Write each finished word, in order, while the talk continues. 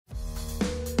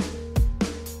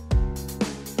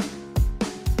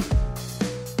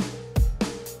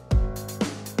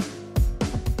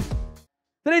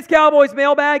Today's Cowboys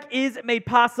Mailbag is made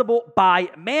possible by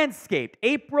Manscaped.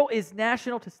 April is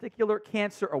National Testicular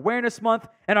Cancer Awareness Month,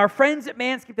 and our friends at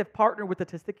Manscaped have partnered with the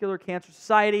Testicular Cancer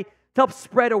Society to help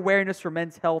spread awareness for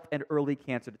men's health and early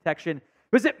cancer detection.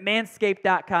 Visit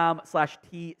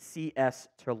manscaped.com/TCS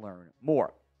to learn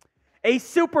more. A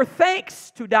super thanks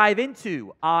to dive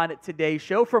into on today's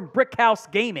show from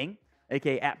Brickhouse Gaming,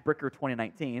 aka at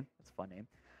Bricker2019. That's a fun name.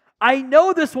 I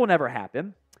know this will never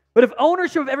happen, but if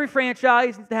ownership of every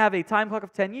franchise needs to have a time clock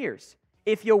of 10 years,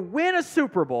 if you win a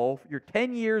Super Bowl, your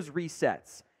 10 years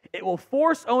resets. It will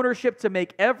force ownership to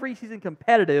make every season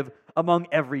competitive among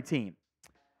every team.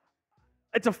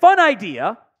 It's a fun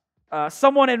idea.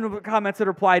 Someone in the comments had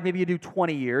replied, maybe you do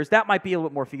 20 years. That might be a little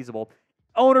bit more feasible.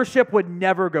 Ownership would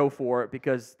never go for it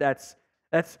because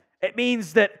it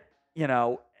means that, you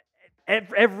know,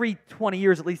 every 20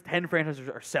 years, at least 10 franchises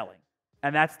are selling.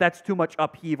 And that's too much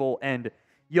upheaval, and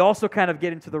you also kind of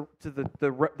get into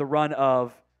the run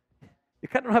of you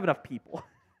kind of don't have enough people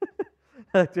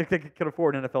that can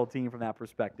afford an NFL team from that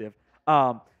perspective.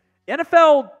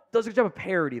 NFL does a good job of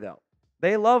parity, though.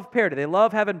 They love parity. They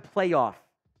love having playoff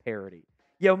parity.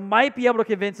 You might be able to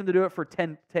convince them to do it for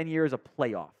 10 years of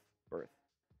playoff berth.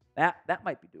 That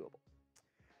might be doable.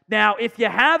 Now, if you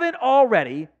haven't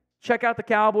already, check out the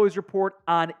Cowboys Report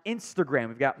on Instagram.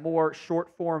 We've got more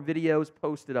short-form videos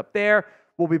posted up there.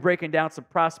 We'll be breaking down some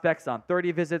prospects on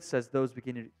 30 visits as those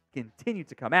continue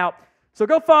to come out. So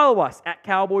go follow us at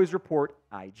Cowboys Report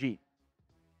IG.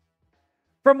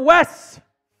 From Wes,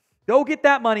 go get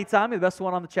that money, Tommy, the best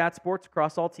one on the chat sports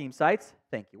across all team sites.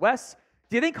 Thank you, Wes.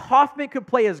 Do you think Hoffman could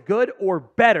play as good or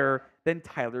better than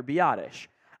Tyler Biadasz?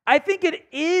 I think it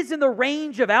is in the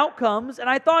range of outcomes, and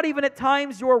I thought even at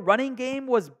times your running game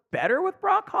was better with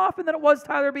Brock Hoffman than it was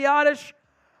Tyler Biadasz.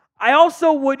 I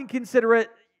also wouldn't consider it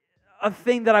a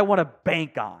thing that I want to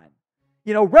bank on.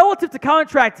 You know, relative to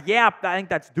contract, yeah, I think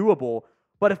that's doable.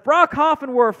 But if Brock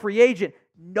Hoffman were a free agent,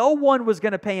 no one was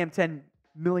going to pay him $10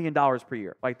 million per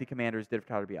year like the Commanders did for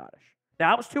Tyler Biadasz.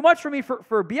 Now, it was too much for me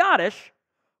for Biadasz,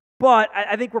 but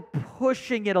I think we're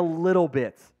pushing it a little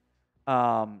bit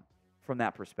from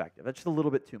that perspective. That's just a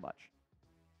little bit too much.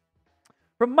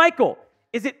 From Michael,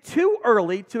 is it too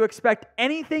early to expect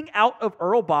anything out of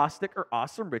Earl Bostick or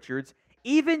Asim Richards,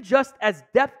 even just as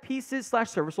depth pieces /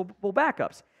 serviceable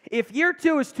backups? If year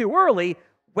 2 is too early,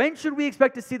 when should we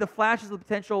expect to see the flashes of the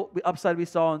potential upside we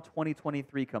saw in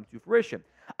 2023 come to fruition?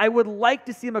 I would like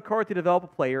to see McCarthy develop a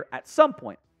player at some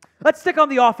point. Let's stick on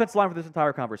the offense line for this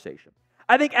entire conversation.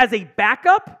 I think as a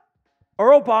backup,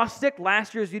 Earl Bostick,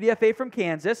 last year's UDFA from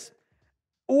Kansas,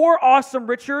 or Asim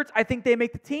Richards, I think they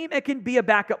make the team and can be a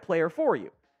backup player for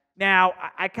you. Now,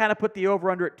 I kind of put the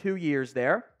over-under at 2 years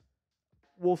there.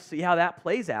 We'll see how that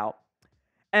plays out.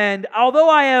 And although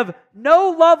I have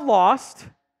no love lost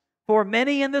for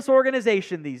many in this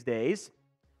organization these days,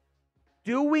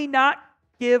 do we not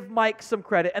give Mike some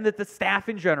credit, and that the staff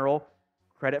in general,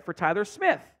 credit for Tyler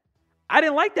Smith? I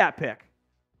didn't like that pick.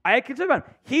 I had considered him.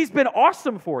 He's been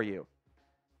awesome for you.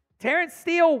 Terrence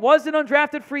Steele was an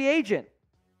undrafted free agent.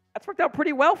 That's worked out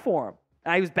pretty well for him.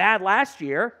 Now, he was bad last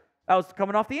year. That was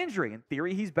coming off the injury. In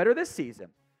theory, he's better this season.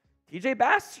 TJ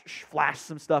Bass flashed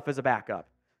some stuff as a backup.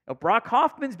 Now, Brock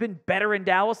Hoffman's been better in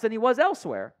Dallas than he was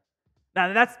elsewhere.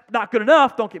 Now, that's not good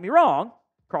enough, don't get me wrong,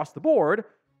 across the board,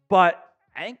 but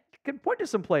I think you can point to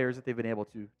some players that they've been able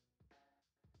to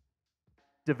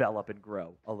develop and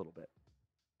grow a little bit.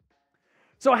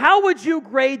 So how would you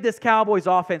grade this Cowboys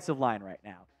offensive line right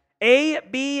now? A,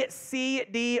 B, C,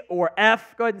 D, or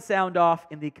F? Go ahead and sound off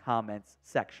in the comments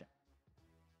section.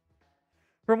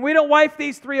 From We Don't Wife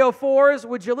These 304s,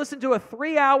 would you listen to a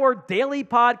 3-hour daily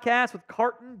podcast with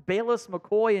Carton, Bayless,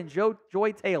 McCoy, and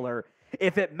Joy Taylor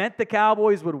if it meant the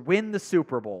Cowboys would win the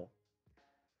Super Bowl?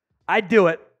 I'd do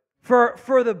it.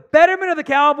 For the betterment of the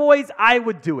Cowboys, I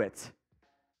would do it.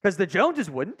 Because the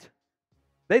Joneses wouldn't.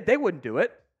 They wouldn't do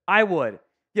it. I would.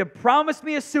 You promised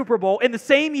me a Super Bowl in the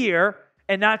same year,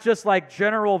 and not just like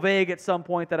general vague at some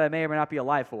point that I may or may not be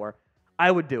alive for.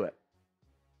 I would do it.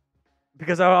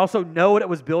 Because I also know what it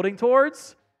was building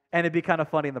towards, and it'd be kind of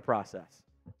funny in the process.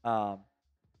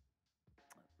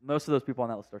 Most of those people on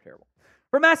that list are terrible.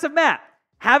 For Massive Matt,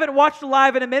 haven't watched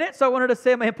live in a minute, so I wanted to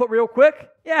say my input real quick.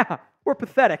 Yeah, we're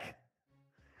pathetic.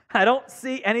 I don't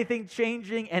see anything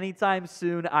changing anytime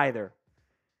soon either.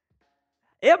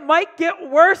 It might get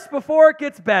worse before it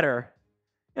gets better.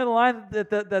 You know, the line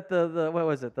that what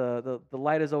was it? The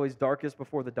light is always darkest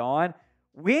before the dawn.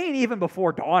 We ain't even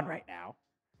before dawn right now.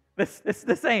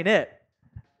 This ain't it.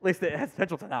 At least it has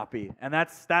potential to not be. And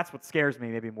that's what scares me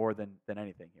maybe more than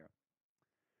anything here.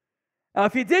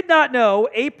 If you did not know,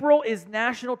 April is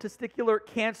National Testicular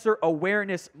Cancer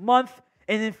Awareness Month.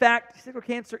 And in fact, testicular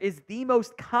cancer is the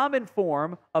most common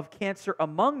form of cancer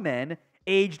among men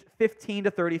aged 15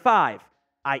 to 35,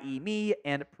 i.e. me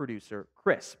and producer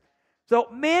Chris. So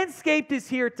Manscaped is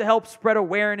here to help spread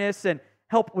awareness and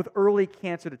help with early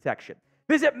cancer detection.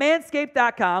 Visit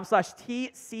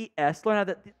manscaped.com/TCS. Learn how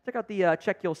to check out the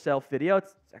Check Yourself video.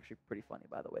 It's actually pretty funny,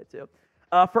 by the way, too.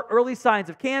 For early signs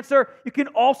of cancer, you can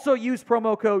also use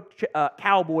promo code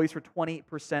Cowboys for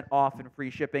 20% off and free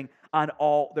shipping on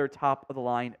all their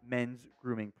top-of-the-line men's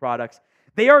grooming products.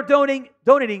 They are donating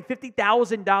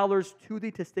 $50,000 to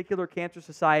the Testicular Cancer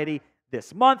Society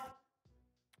this month.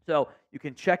 So you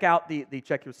can check out the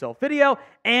Check Yourself video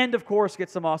and, of course, get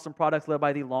some awesome products led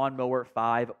by the Lawnmower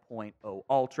 5.0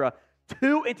 Ultra.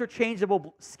 2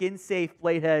 interchangeable skin-safe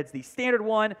blade heads, the standard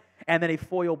one, and then a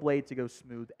foil blade to go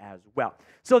smooth as well.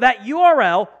 So that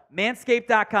URL,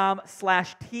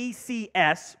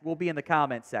 manscaped.com/TCS, will be in the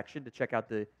comments section to check out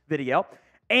the video.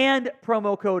 And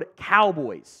promo code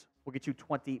Cowboys will get you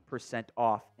 20%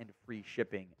 off and free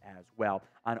shipping as well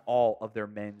on all of their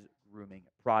men's grooming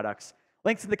products.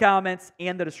 Links in the comments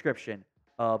and the description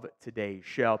of today's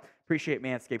show. Appreciate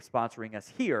Manscaped sponsoring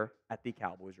us here at the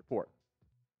Cowboys Report.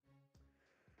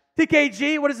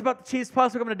 TKG, what is it about the Chiefs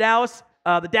possibly coming to Dallas?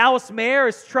 The Dallas mayor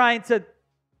is trying to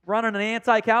run an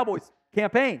anti-Cowboys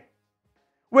campaign,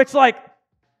 which,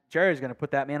 Jerry's going to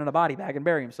put that man in a body bag and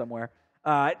bury him somewhere.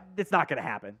 It's not going to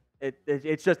happen.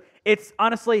 It's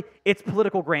honestly, it's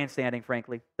political grandstanding,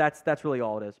 frankly. That's really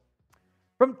all it is.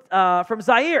 From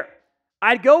Zaire,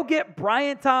 I'd go get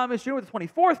Brian Thomas Jr. with the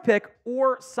 24th pick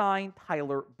or sign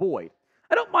Tyler Boyd.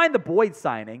 I don't mind the Boyd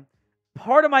signing.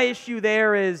 Part of my issue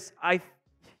there is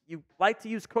you like to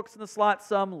use Cooks in the slot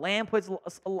some. Lamb plays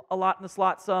a lot in the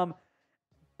slot some.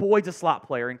 Boyd's a slot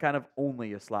player and kind of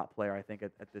only a slot player, I think,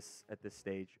 at this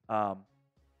stage.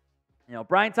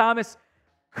 Brian Thomas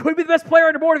could be the best player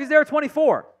on the board if he's there at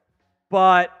 24.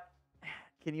 But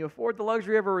can you afford the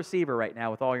luxury of a receiver right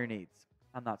now with all your needs?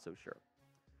 I'm not so sure.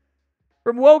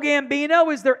 From Wo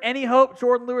Gambino, is there any hope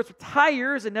Jourdan Lewis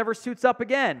retires and never suits up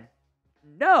again?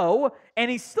 No, and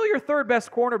he's still your third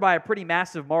best corner by a pretty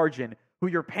massive margin, who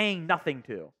you're paying nothing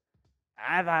to.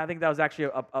 I think that was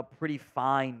actually a pretty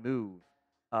fine move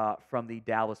from the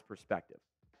Dallas perspective.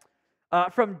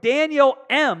 From Daniel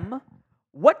M.,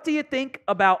 what do you think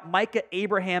about Micah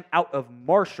Abraham out of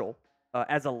Marshall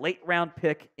as a late-round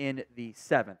pick in the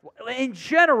 7th? In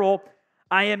general,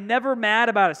 I am never mad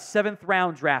about a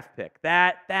 7th-round draft pick.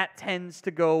 That tends to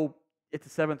go, it's a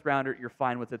 7th rounder, you're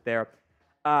fine with it there.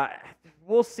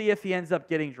 We'll see if he ends up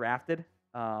getting drafted.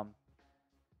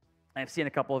 I've seen a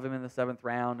couple of him in the 7th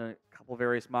round and a couple of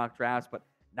various mock drafts, but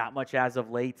not much as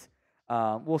of late.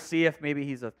 We'll see if maybe I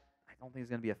don't think he's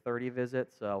going to be a 30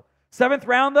 visit. So 7th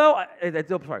round, though,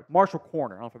 Marshall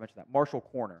corner. I don't know if I mentioned that. Marshall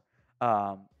corner.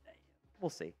 We'll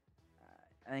see.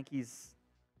 I think he's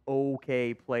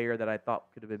okay player that I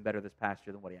thought could have been better this past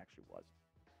year than what he actually was.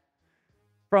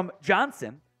 From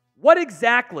Johnson, what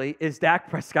exactly is Dak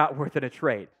Prescott worth in a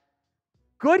trade?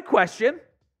 Good question.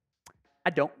 I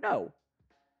don't know.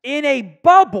 In a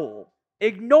bubble,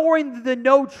 ignoring the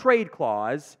no-trade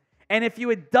clause, and if you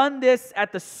had done this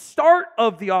at the start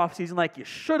of the offseason like you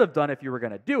should have done if you were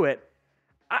going to do it,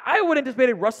 I would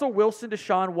anticipate a Russell Wilson,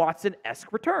 Deshaun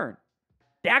Watson-esque return.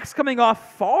 Dak's coming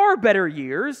off far better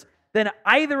years than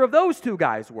either of those two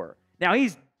guys were. Now,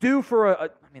 he's due for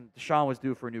Deshaun was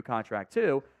due for a new contract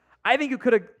too. I think you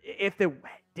could have, if they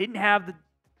didn't have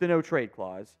the no-trade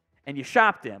clause and you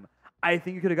shopped him, I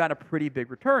think you could have gotten a pretty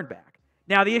big return back.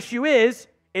 Now, the issue is,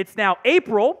 it's now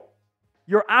April.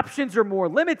 Your options are more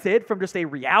limited from just a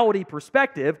reality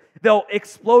perspective. They'll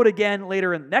explode again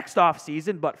later in the next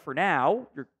offseason, but for now,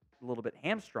 you're a little bit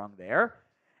hamstrung there.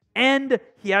 And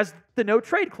he has the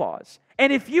no-trade clause.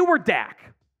 And if you were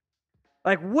Dak,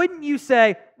 wouldn't you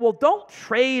say, well, don't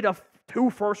trade 2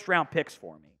 first-round picks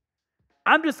for me.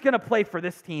 I'm just going to play for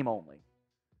this team only.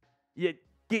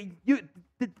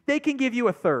 They can give you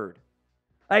a third.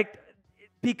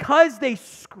 Because they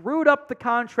screwed up the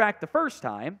contract the first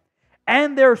time,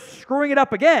 and they're screwing it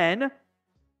up again,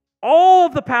 all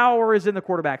of the power is in the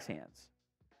quarterback's hands.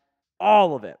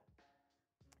 All of it.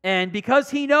 And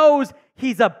because he knows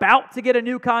he's about to get a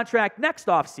new contract next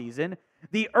offseason,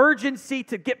 the urgency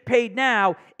to get paid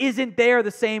now isn't there the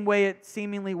same way it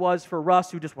seemingly was for Russ,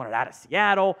 who just wanted out of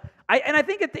Seattle. I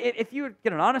think if you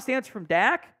get an honest answer from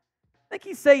Dak, I think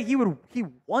he'd say he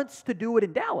wants to do it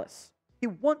in Dallas. He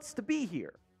wants to be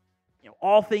here.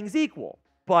 All things equal.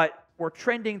 But we're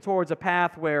trending towards a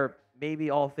path where maybe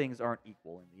all things aren't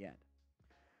equal in the end.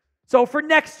 So for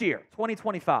next year,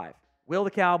 2025, will the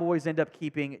Cowboys end up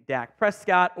keeping Dak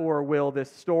Prescott, or will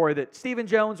this story that Stephen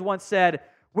Jones once said,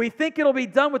 we think it'll be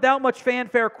done without much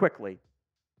fanfare quickly,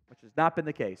 which has not been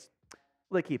the case.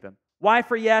 Will they keep him? Y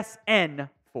for yes, N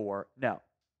for no.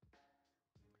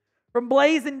 From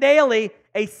Blaze and Daily,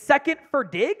 a second for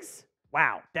Diggs?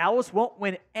 Wow, Dallas won't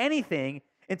win anything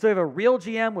until you have a real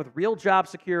GM with real job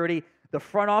security. The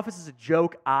front office is a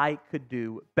joke. I could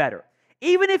do better.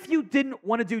 Even if you didn't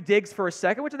want to do Diggs for a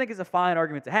second, which I think is a fine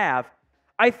argument to have,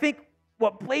 I think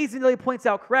what Blaze and Daily points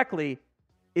out correctly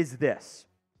is this.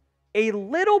 A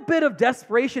little bit of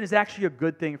desperation is actually a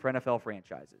good thing for NFL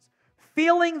franchises.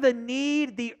 Feeling the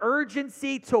need, the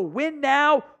urgency to win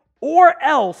now or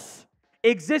else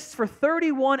exists for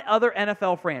 31 other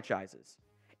NFL franchises.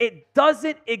 It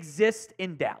doesn't exist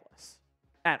in Dallas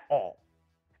at all.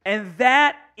 And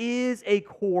that is a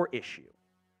core issue,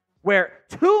 where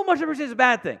too much urgency is a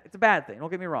bad thing. It's a bad thing, don't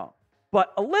get me wrong.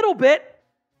 But a little bit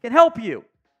can help you.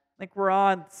 I think we're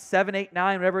on 7, 8,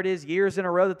 9, whatever it is, years in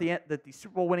a row that the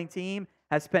Super Bowl winning team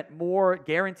has spent more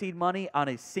guaranteed money on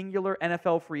a singular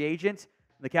NFL free agent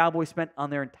than the Cowboys spent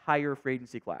on their entire free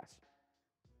agency class.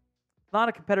 Not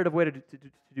a competitive way to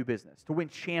do business, to win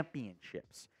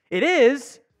championships. It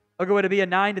is a good way to be a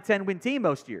 9 to 10 win team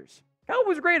most years.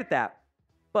 Cowboys are great at that,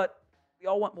 but we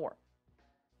all want more.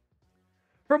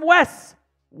 From Wes,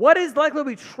 what is likely to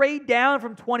be trade down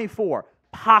from 24?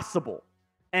 Possible.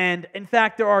 And in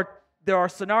fact, there are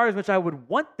scenarios which I would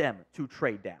want them to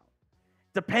trade down.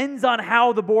 Depends on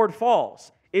how the board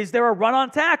falls. Is there a run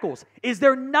on tackles? Is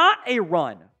there not a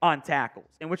run on tackles,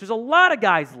 in which there's a lot of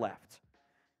guys left?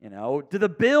 You know, do the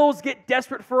Bills get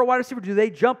desperate for a wide receiver? Do they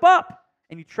jump up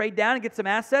and you trade down and get some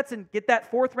assets and get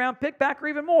that 4th round pick back or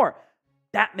even more?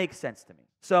 That makes sense to me.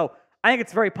 So I think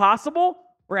it's very possible.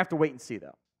 We're going to have to wait and see,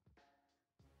 though.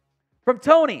 From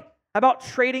Tony, how about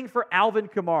trading for Alvin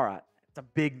Kamara? It's a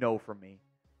big no from me.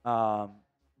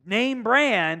 Name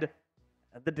brand,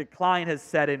 the decline has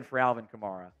set in for Alvin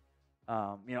Kamara.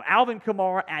 Alvin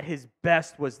Kamara at his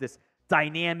best was this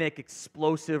dynamic,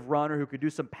 explosive runner who could do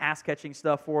some pass-catching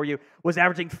stuff for you, was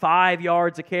averaging 5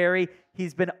 yards a carry.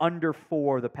 He's been under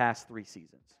 4 the past 3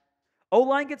 seasons.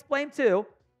 O-line gets blamed too,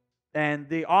 and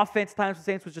the offense times the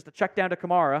Saints was just a check down to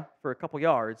Kamara for a couple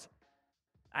yards.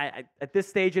 At this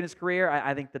stage in his career,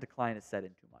 I think the decline has set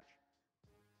in too much.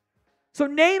 So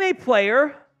name a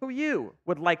player who you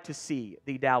would like to see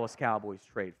the Dallas Cowboys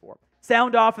trade for.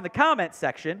 Sound off in the comments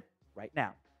section right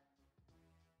now.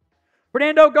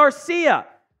 Fernando Garcia,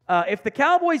 if the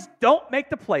Cowboys don't make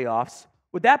the playoffs,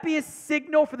 would that be a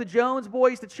signal for the Jones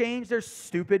boys to change their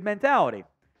stupid mentality?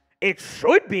 It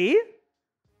should be,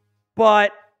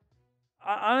 but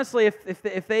honestly,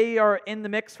 if they are in the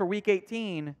mix for Week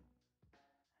 18,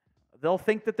 they'll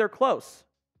think that they're close,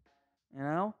 you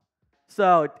know?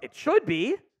 So it should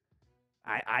be.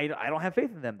 I don't have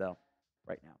faith in them, though,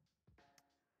 right now.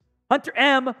 Hunter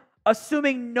M.,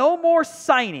 assuming no more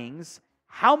signings,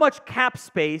 how much cap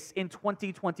space in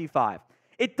 2025?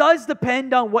 It does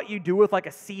depend on what you do with like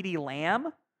a CeeDee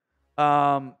Lamb.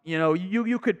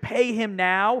 You could pay him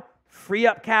now, free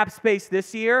up cap space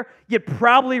this year. You'd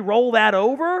probably roll that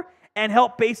over and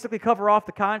help basically cover off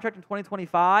the contract in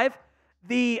 2025.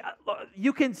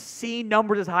 You can see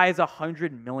numbers as high as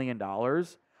 $100 million.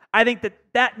 I think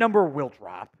that number will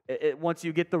drop once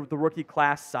you get the rookie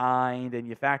class signed and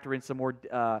you factor in some more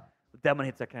deadline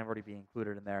hits that can already be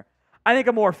included in there. I think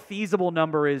a more feasible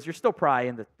number is you're still probably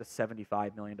in the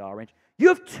 $75 million range. You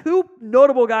have 3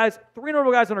 notable guys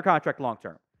under contract long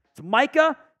term. It's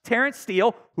Micah, Terrence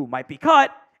Steele, who might be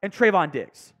cut, and Trevon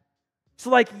Diggs.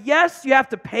 So, yes, you have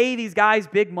to pay these guys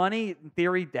big money. In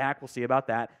theory, Dak, we'll see about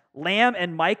that. Lamb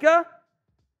and Micah,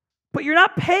 but you're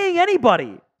not paying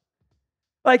anybody.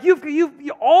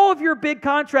 All of your big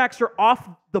contracts are off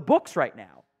the books right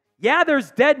now. Yeah,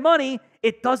 there's dead money.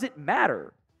 It doesn't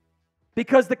matter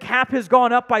because the cap has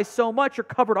gone up by so much. You're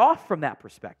covered off from that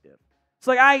perspective.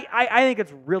 So, I think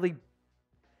it's really,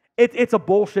 it's a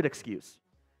bullshit excuse.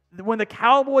 When the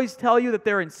Cowboys tell you that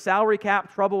they're in salary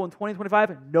cap trouble in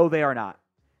 2025, no, they are not.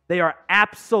 They are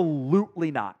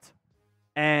absolutely not.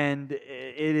 And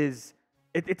it's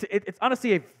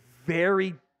honestly a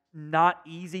very not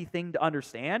easy thing to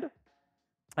understand.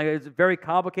 It's very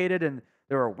complicated, and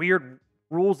there are weird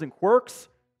rules and quirks.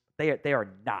 They are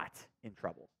not in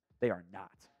trouble. They are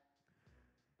not.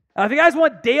 If you guys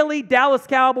want daily Dallas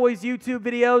Cowboys YouTube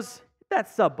videos, hit that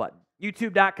sub button.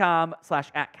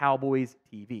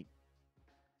 YouTube.com/@CowboysTV.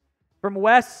 From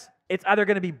Wes, it's either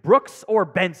going to be Brooks or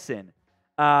Benson.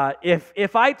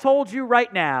 If I told you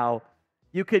right now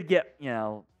you could get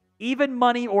even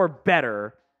money or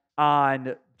better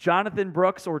on Jonathan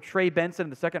Brooks or Trey Benson in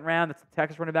the second round, that's the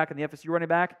Texas running back and the FSU running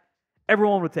back,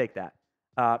 everyone would take that.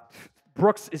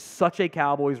 Brooks is such a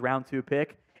Cowboys round 2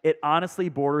 pick. It honestly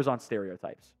borders on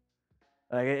stereotypes.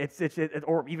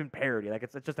 Or even parody.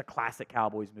 It's just a classic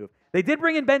Cowboys move. They did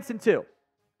bring in Benson too.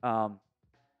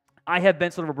 I have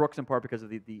Benson over Brooks in part because of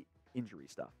the injury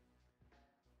stuff.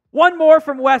 One more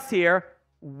from Wes here.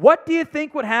 What do you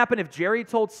think would happen if Jerry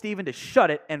told Steven to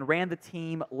shut it and ran the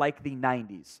team like the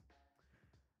 90s?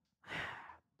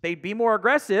 They'd be more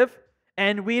aggressive,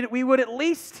 and we would at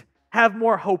least have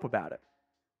more hope about it.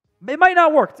 It might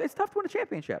not work. It's tough to win a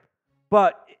championship,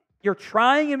 but you're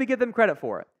trying, and we give them credit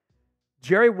for it.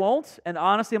 Jerry won't, and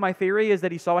honestly, my theory is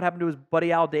that he saw what happened to his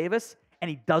buddy Al Davis, and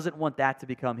he doesn't want that to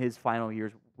become his final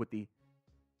years with the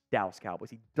Dallas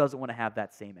Cowboys. He doesn't want to have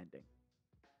that same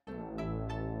ending.